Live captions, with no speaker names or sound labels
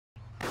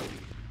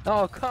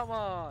Oh, come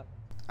on!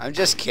 I'm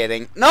just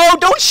kidding. No,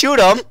 don't shoot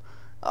him! He got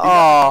the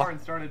car Oh.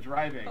 and started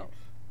driving. Oh.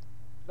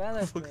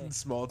 Balance me. Fucking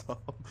small Tom.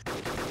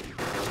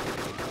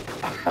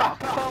 Oh,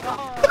 come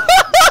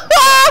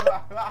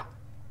on!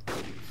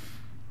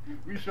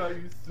 We shot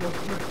you so much.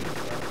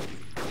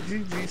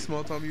 GG,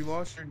 small Tom, you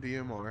lost your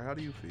DMR. How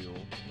do you feel?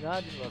 No,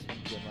 I didn't lost my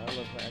game. I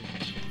lost my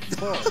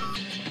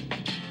engine.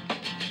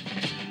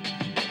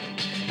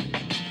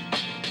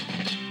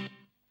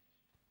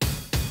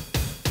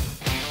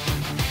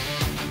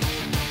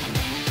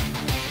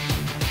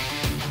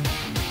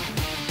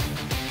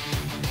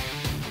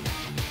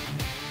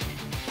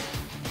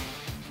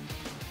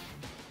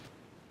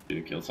 Did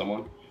you kill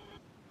someone?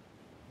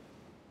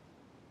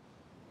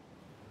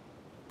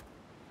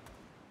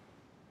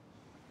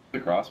 The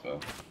crossbow.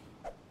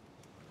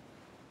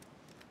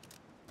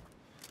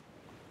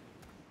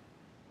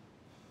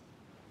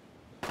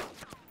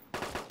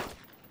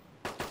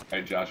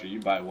 Hey Josh, are you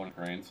by one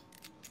cranes?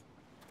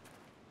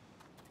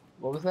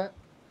 What was that?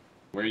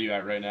 Where are you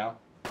at right now?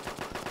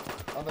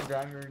 On the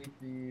ground underneath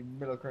the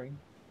middle crane.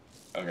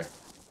 Okay.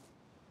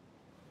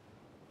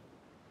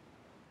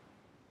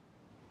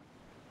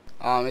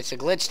 It's a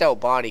glitched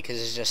out body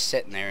because it's just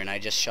sitting there and I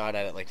just shot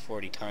at it like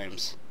 40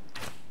 times.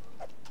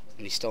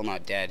 And he's still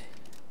not dead.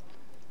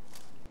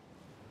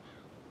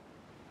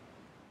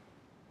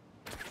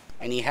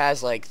 And he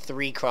has like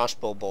 3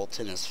 crossbow bolts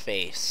in his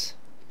face.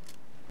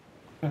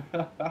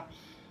 Alright,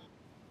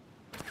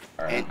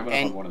 I'm coming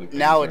up on one of the cranes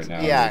now right it's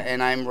now. yeah,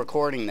 and I'm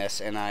recording this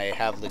and I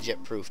have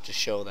legit proof to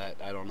show that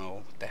I don't know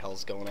what the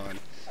hell's going on.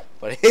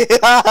 But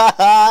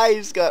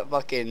he's got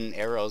fucking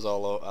arrows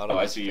all out of Oh,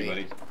 I his see you, face.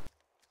 buddy.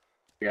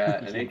 We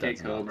got an AK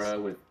That's Cobra nuts.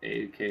 with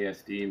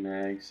AKSD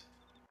mags,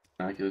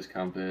 binoculars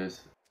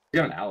compass. We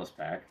got an Alice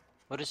pack.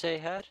 What did you say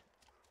he had?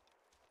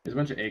 There's a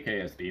bunch of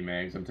AKSD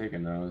mags. I'm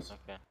taking those.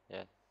 Okay,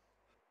 yeah.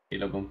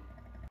 8 of them.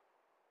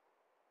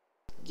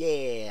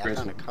 Yeah, I Chris,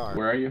 found a car.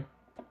 where are you?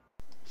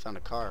 Found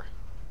a car.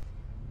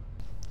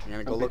 I'm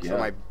gonna go I'll look pick for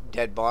you my up.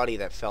 dead body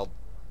that fell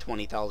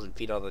 20,000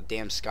 feet out of the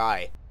damn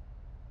sky.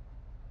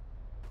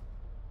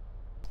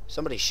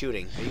 Somebody's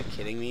shooting. Are you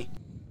kidding me?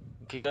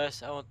 Okay,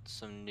 guys, I want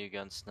some new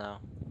guns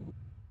now.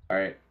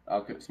 Alright,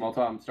 Small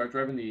Tom, start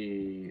driving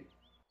the...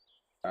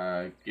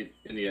 get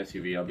in the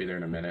SUV. I'll be there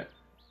in a minute.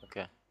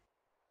 Okay.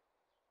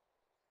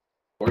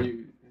 Or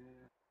you...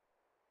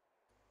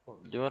 Do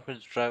you want me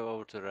to drive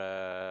over to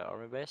the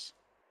army base?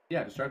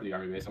 Yeah, just drive to the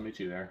army base. I'll meet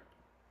you there.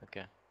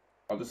 Okay.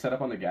 I'll just set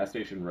up on the gas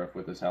station roof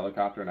with this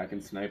helicopter and I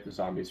can snipe the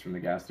zombies from the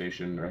gas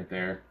station right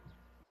there.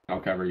 I'll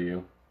cover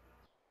you.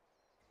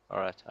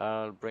 Alright,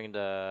 I'll bring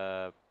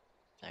the...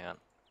 Hang on.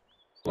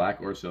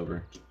 Black or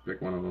silver. Just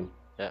pick one of them.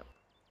 Yeah.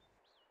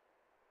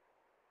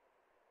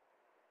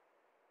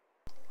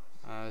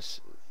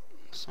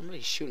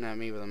 Somebody's shooting at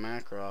me with a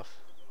Makarov.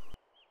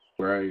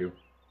 Where are you?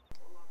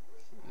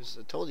 I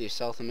told you,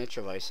 south of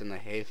Mitrovice in the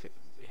hay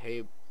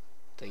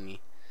thingy.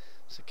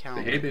 It's a The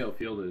count. hay bale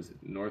field is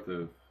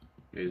northeast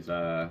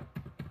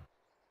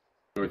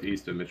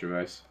of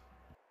Mitrovice.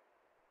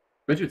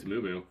 Bet you it's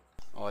Moo Moo.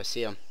 Oh, I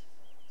see him.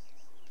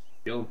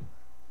 Kill him.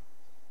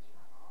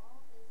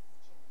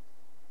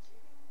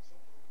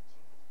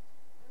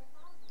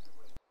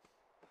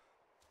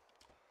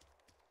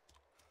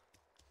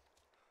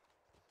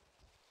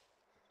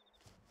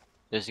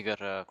 Does he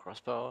got a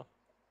crossbow?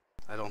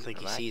 I don't think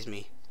he Alright. sees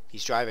me.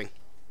 He's driving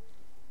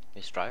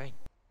He's driving?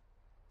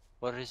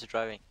 What is he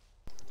driving?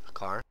 a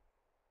car.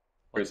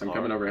 What Chris, I'm car?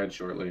 coming overhead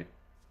shortly.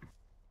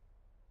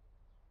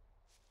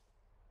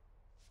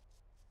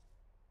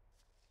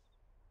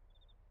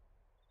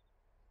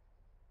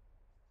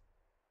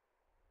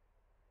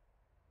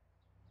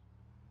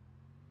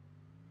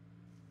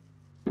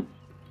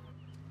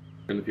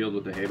 In the field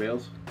with the hay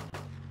bales?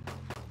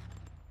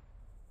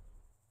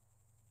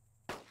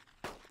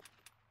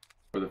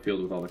 Or the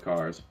field with all the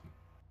cars?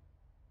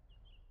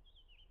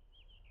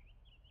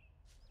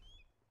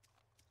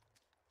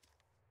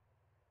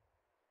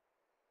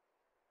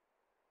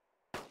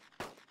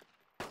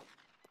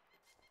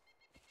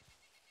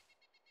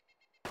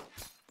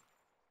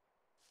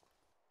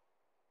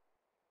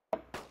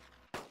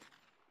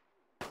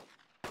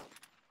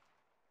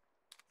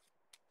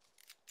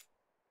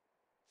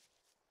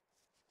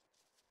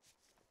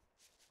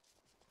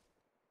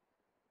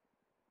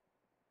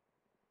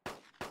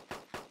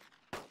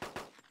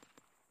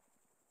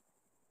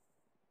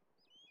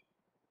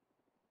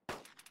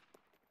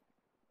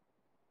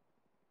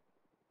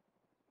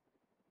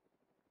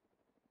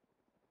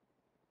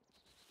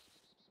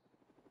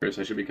 Chris,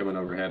 I should be coming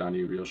overhead on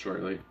you real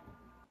shortly.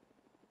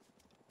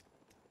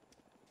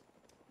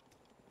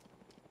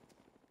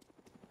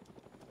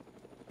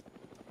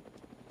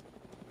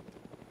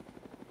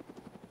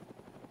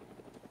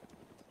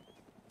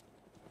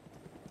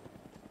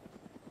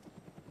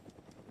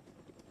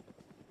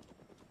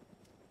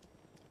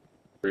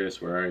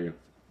 Chris, where are you?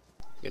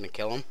 You gonna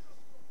kill him?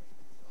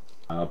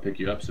 I'll pick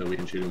you up so we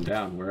can shoot him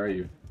down. Where are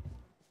you?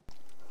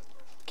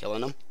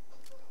 Killing him?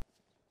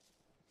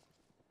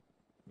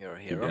 You're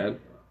a You hero? dead?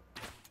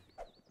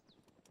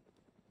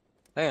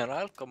 Hang on,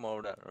 I'll come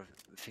over there and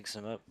fix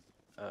him up.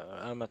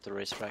 I'm at the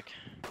racetrack.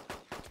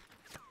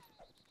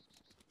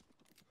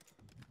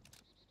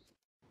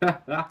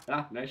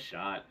 Nice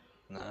shot.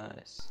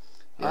 Nice.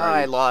 Where are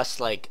I you? lost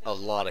like a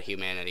lot of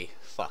humanity.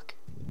 Fuck.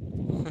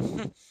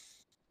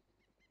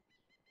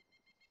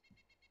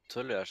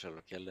 Totally I shall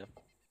kill him.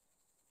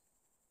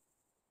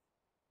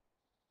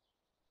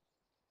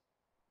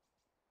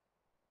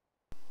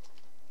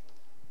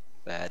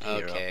 Bad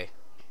hero. Okay.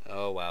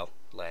 Oh well,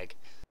 leg.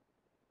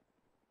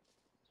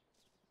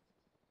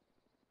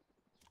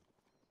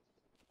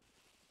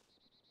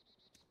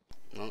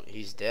 Well,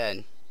 he's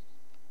dead.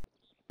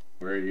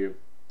 Where are you?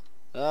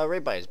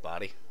 Right by his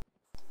body.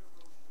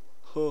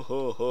 Ho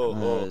ho ho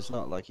ho. It's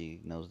not like he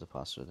knows the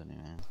password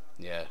anyway.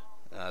 Yeah.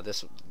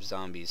 This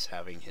zombie's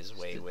having his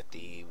way with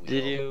the wheel.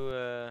 Did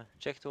you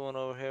check the one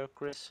over here,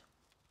 Chris?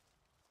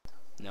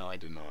 No, I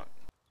did not.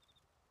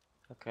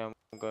 Okay, I'm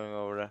going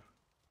over there.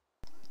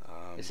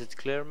 Is it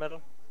clear,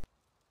 metal?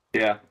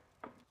 Yeah.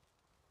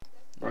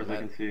 As far as I Met-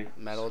 can see.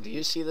 Metal, do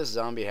you see this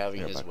zombie having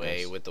Yeah, his back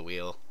way guys. with the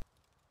wheel?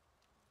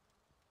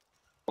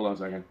 Hold on a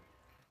second.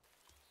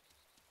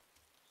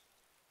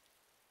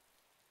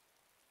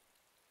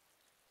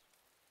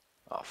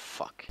 Oh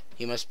fuck.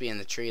 He must be in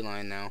the tree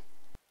line now.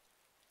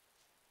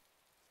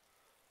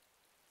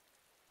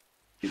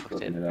 He's Fucked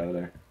flipping it. it out of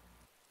there.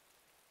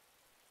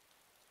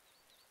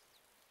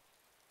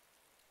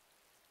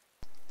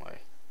 Why?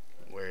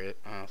 Where?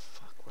 Oh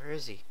fuck! Where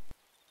is he?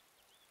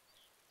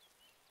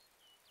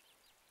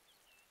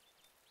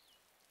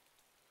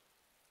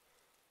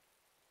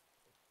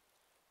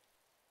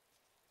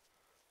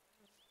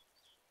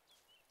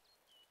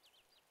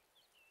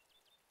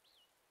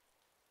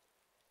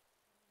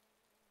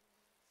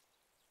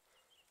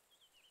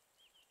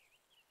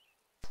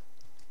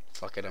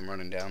 Fuck it! I'm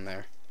running down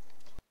there.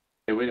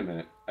 Hey, wait a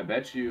minute. I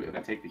bet you if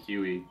I take the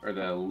Huey or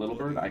the little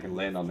bird, I can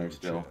land on there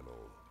still.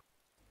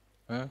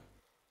 Huh?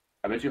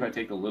 I bet you if I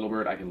take the little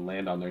bird, I can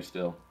land on there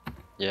still.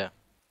 Yeah.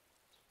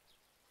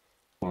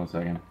 Hold on a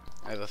second.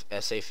 I have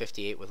a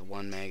SA-58 with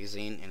 1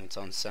 magazine, and it's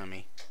on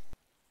semi.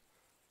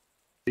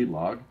 Did he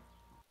log?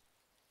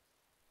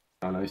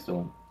 Oh no, he's still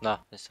on. No,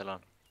 it's still on.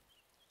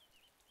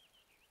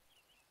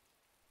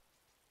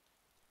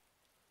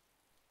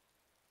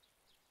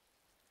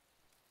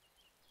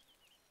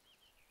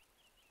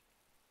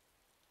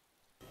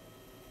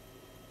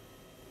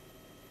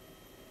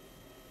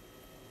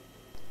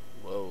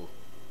 Whoa!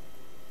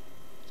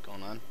 What's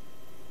going on?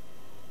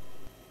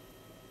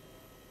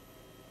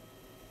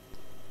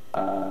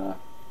 Uh.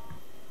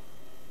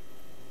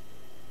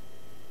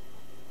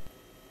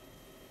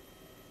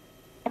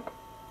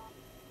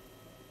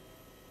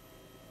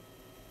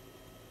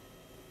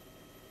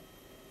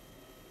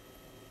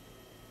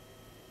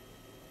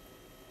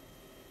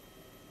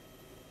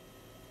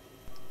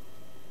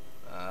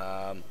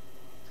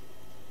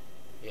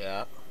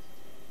 Yeah.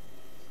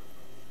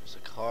 There's a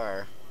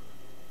car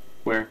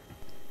Where?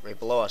 right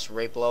below us.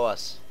 Right below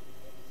us.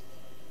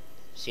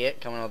 See it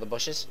coming out of the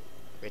bushes?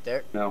 Right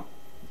there. No.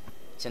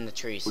 It's in the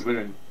trees. Which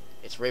way?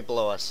 It's right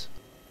below us.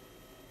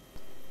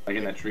 Like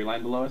in that tree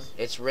line below us?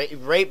 It's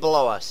right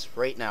below us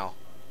right now.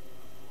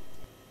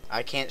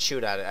 I can't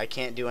shoot at it. I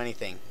can't do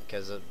anything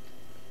because of.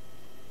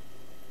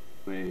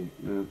 Wait.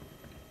 No.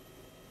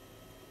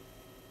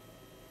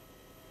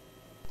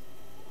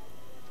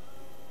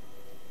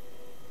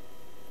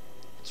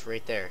 It's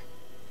right there.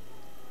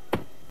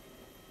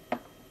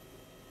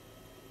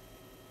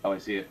 Oh, I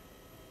see it.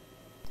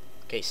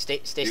 Okay, stay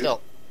Dude.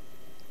 still.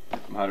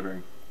 I'm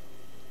hovering.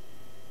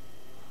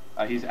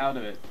 He's out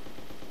of it.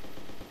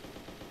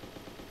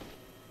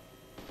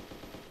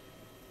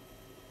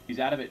 He's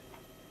out of it.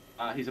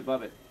 He's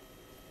above it.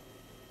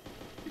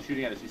 He's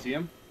shooting at us. You see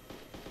him?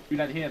 Shoot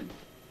at him.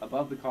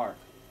 Above the car.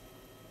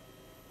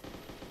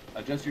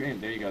 Adjust your aim.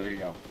 There you go. There you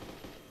go.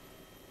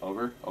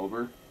 Over.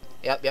 Over.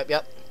 Yep, yep,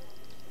 yep.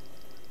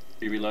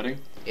 Are you reloading?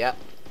 Yep.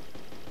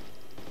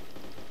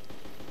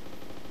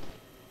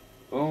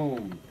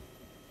 Boom.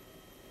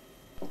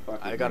 Oh, fuck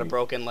I with got a me.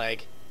 broken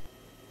leg.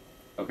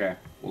 Okay.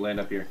 We'll land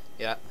up here.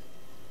 Yeah.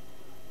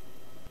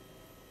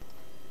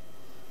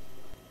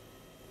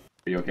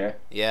 Are you okay?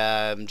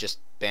 Yeah, I'm just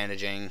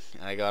bandaging.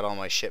 I got all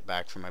my shit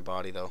back from my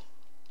body though.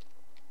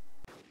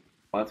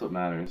 Well, that's what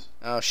matters.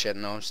 Oh shit,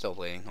 no, I'm still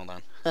bleeding. Hold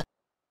on.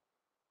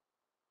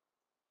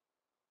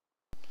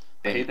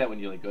 I hate that when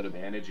you like go to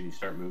bandage and you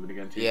start moving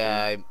again too.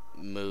 Yeah, I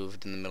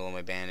moved in the middle of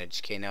my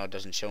bandage. Okay, now it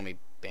doesn't show me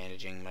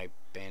bandaging my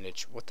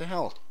bandage. What the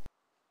hell?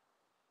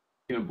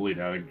 You're gonna bleed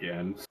out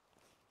again.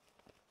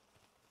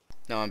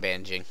 No, I'm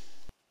bandaging.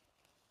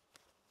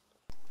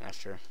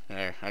 After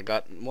there, I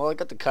got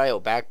the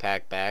coyote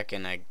backpack back,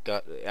 and I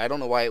don't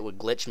know why it would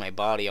glitch my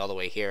body all the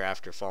way here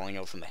after falling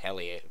out from the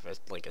heli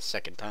like a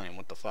second time.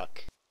 What the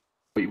fuck?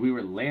 Wait, we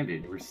were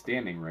landed. We were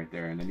standing right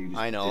there, and then you just.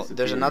 I know. There's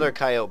disappeared. another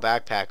coyote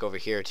backpack over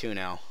here too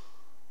now.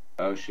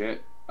 Oh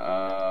shit.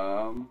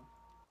 I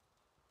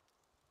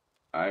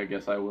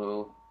guess I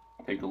will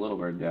take the little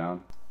bird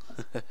down.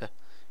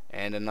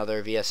 And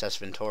another VSS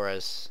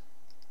Venturas.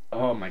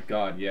 Oh my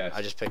god, yes.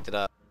 I just picked it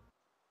up.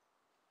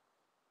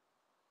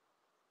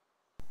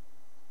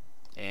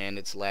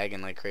 it's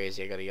lagging like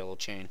crazy. I got a yellow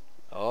chain.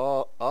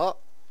 Oh, oh.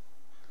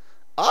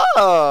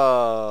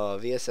 Oh!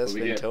 VSS What we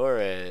get?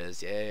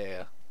 Ventures.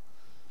 Yeah.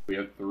 We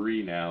have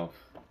 3 now.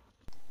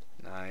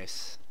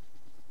 Nice.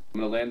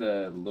 I'm gonna land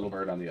the little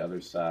bird on the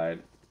other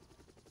side.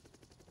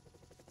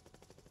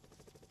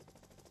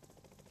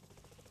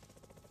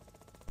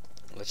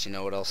 Let you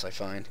know what else I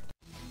find.